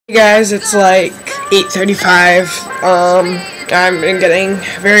Hey guys, it's like 8:35. I've been getting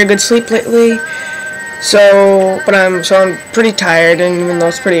very good sleep lately. I'm pretty tired, and even though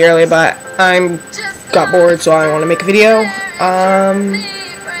it's pretty early, but I'm got bored, so I want to make a video.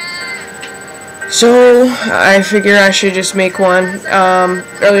 So I figure I should just make one.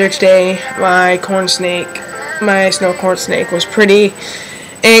 Earlier today, my snow corn snake was pretty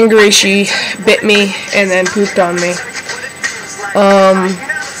angry. She bit me and then pooped on me.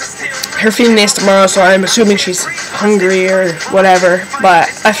 Her feeding day is tomorrow, so I'm assuming she's hungry or whatever, but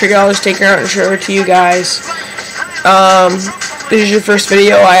I figure I'll just take her out and show her to you guys. This is your first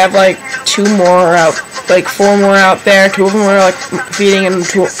video. I have like four more out there. Two of them are like feeding, and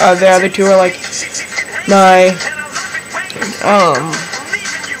the other two are like my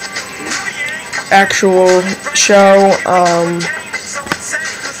actual show.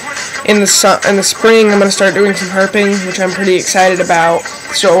 In the spring, I'm gonna start doing some herping, which I'm pretty excited about.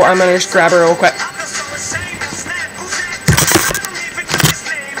 So I'm gonna just grab her real quick.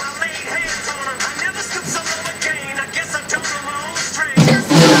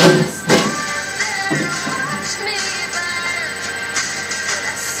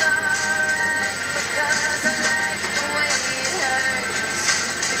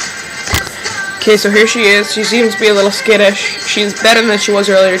 Okay, so here she is. She seems to be a little skittish. She's better than she was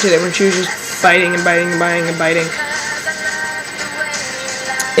earlier today when she was just biting and biting and biting and biting.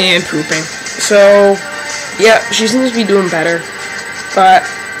 And pooping. So, yeah, she seems to be doing better. But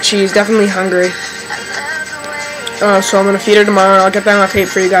she's definitely hungry. So I'm going to feed her tomorrow. I'll get that on tape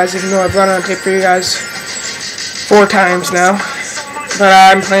for you guys, even though I've run on tape for you guys 4 times now. But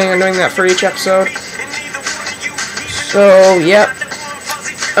I'm planning on doing that for each episode. So, yep.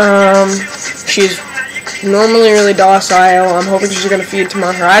 She's normally really docile. I'm hoping she's going to feed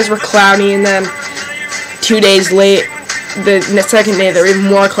tomorrow. Her eyes were cloudy, and then 2 days late, the second day they were even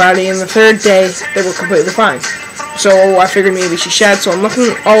more cloudy, and the third day they were completely fine. So I figured maybe she shed, so I'm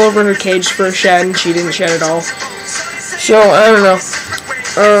looking all over her cage for a shed, and she didn't shed at all. So, I don't know.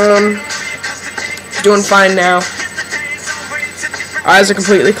 Doing fine now. Eyes are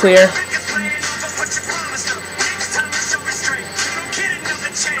completely clear.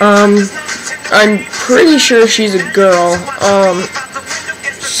 I'm pretty sure she's a girl.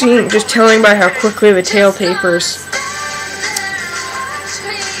 Just telling by how quickly the tail tapers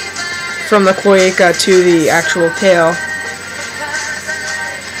from the cloaca to the actual tail.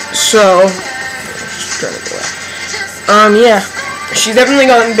 So, yeah, she's definitely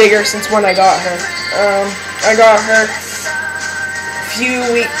gotten bigger since when I got her. I got her a few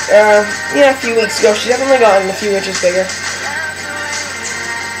weeks ago. She's definitely gotten a few inches bigger.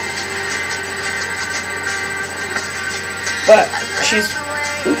 But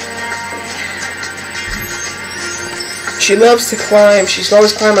she loves to climb. She's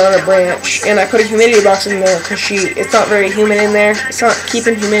always climbing on a branch, and I put a humidity box in there because it's not very humid in there. It's not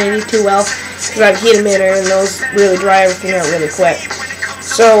keeping humidity too well because I have a heat emitter, and those really dry everything out really quick.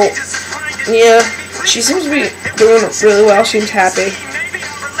 So yeah, she seems to be doing really well. She seems happy.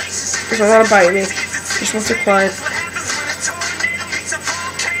 She doesn't want to bite me. She just wants to climb.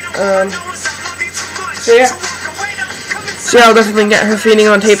 So yeah. So yeah, I'll definitely get her feeding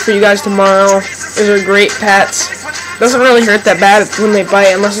on tape for you guys tomorrow. Those are great pets. Doesn't really hurt that bad when they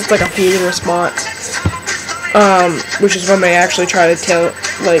bite, unless it's like a feeding response. Which is when they actually try to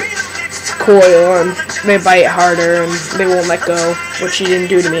coil, and they bite harder and they won't let go, which she didn't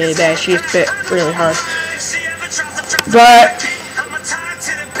do to me today. She just bit really hard. But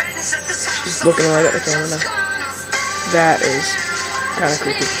she's looking right at the camera now. That is kind of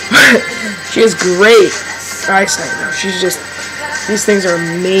creepy. She has great eyesight now. These things are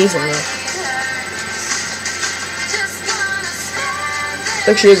amazing though.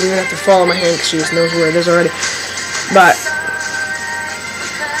 Like she doesn't even have to follow my hand because she just knows where it is already. But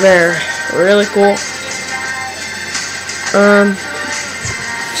they're really cool.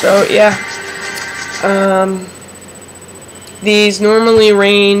 So yeah. These normally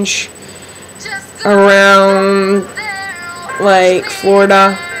range around like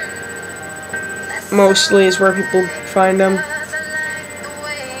Florida. Mostly is where people find them.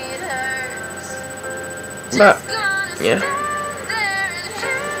 But yeah.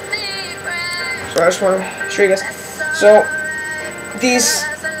 So I just want to show you guys. So these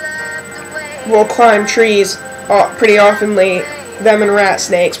will climb trees pretty oftenly. Them and rat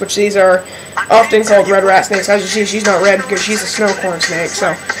snakes, which these are often called red rat snakes. As you see, she's not red because she's a snow corn snake,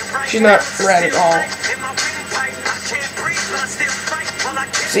 so she's not red at all.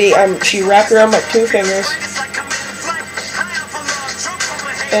 See, she wrapped around my 2 fingers,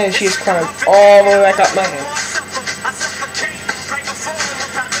 and she's climbed all the way back up my hand.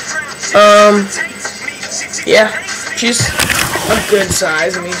 Yeah, she's a good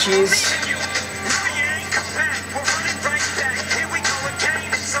size. I mean, she's...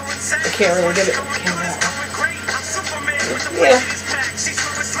 I can't really get it. Yeah,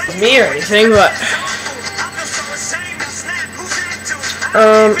 me or anything, but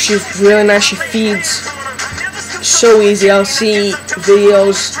she's really nice. She feeds so easy. I'll see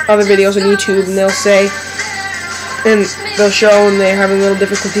videos, other videos on YouTube, and they'll say, and they'll show, and they're having a little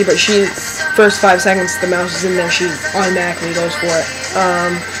difficulty, but she, first 5 seconds the mouse is in there, she automatically goes for it.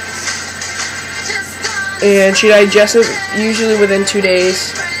 And she digests it usually within 2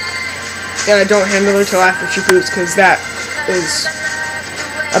 days. And I don't handle her till after she poops, because that is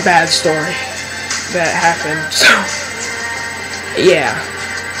a bad story that happened. So, yeah.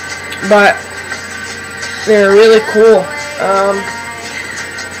 But they're really cool.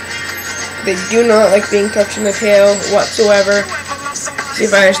 They do not like being touched in the tail whatsoever. See,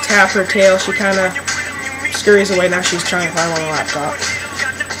 if I just tap her tail, she kind of scurries away. Now she's trying to climb on the laptop.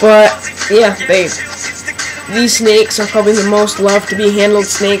 But yeah, these snakes are probably the most loved to be handled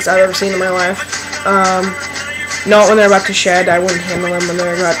snakes I've ever seen in my life. Not when they're about to shed. I wouldn't handle them when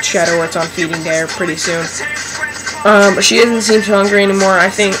they're about to shed or it's on feeding day or pretty soon. But she doesn't seem too hungry anymore. I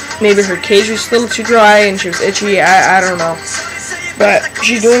think maybe her cage was a little too dry and she was itchy. I don't know. But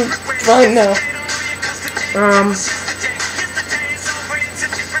she's doing fine now.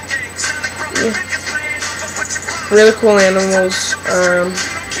 Yeah. Really cool animals.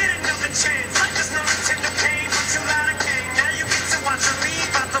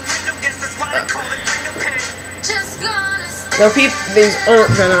 Now, these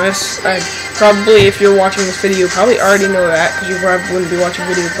aren't venomous. Probably, if you're watching this video, you probably already know that, because you probably wouldn't be watching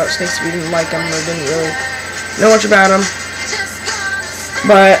videos about snakes if you didn't like them or didn't really know much about them.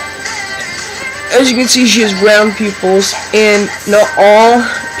 But, as you can see, she has round pupils, and not all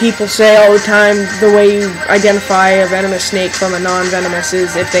people say all the time the way you identify a venomous snake from a non-venomous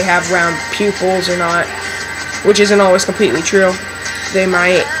is if they have round pupils or not, which isn't always completely true. They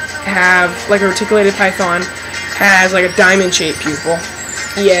might have, like a reticulated python, has like a diamond-shaped pupil,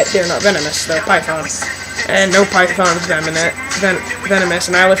 yet they're not venomous. They're python, and no python is venomous.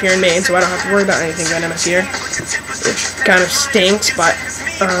 And I live here in Maine, so I don't have to worry about anything venomous here, which kind of stinks. But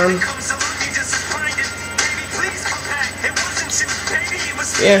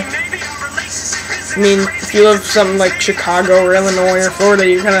yeah, I mean, if you live something like Chicago or Illinois or Florida,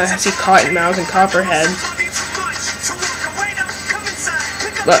 you're gonna see cottonmouths and copperheads.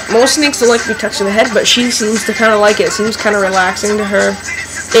 But most snakes don't like to be touched in the head, but she seems to kind of like it. It seems kind of relaxing to her.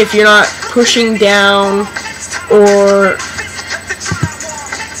 If you're not pushing down or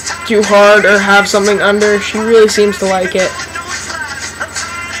too hard or have something under, she really seems to like it.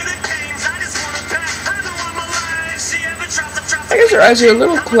 I guess her eyes are a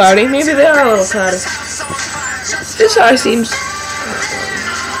little cloudy. Maybe they are a little cloudy. This eye seems...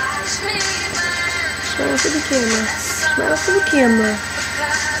 Smile for the camera. Smile for the camera.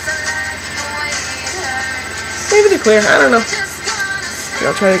 Maybe they're clear, I don't know. Here,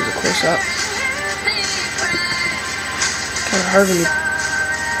 I'll try to get a close up. Kind of hard when you...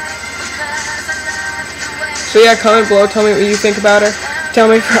 So yeah, comment below, tell me what you think about her. Tell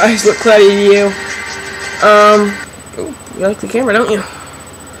me if her eyes look cloudy to you. Ooh, you like the camera, don't you?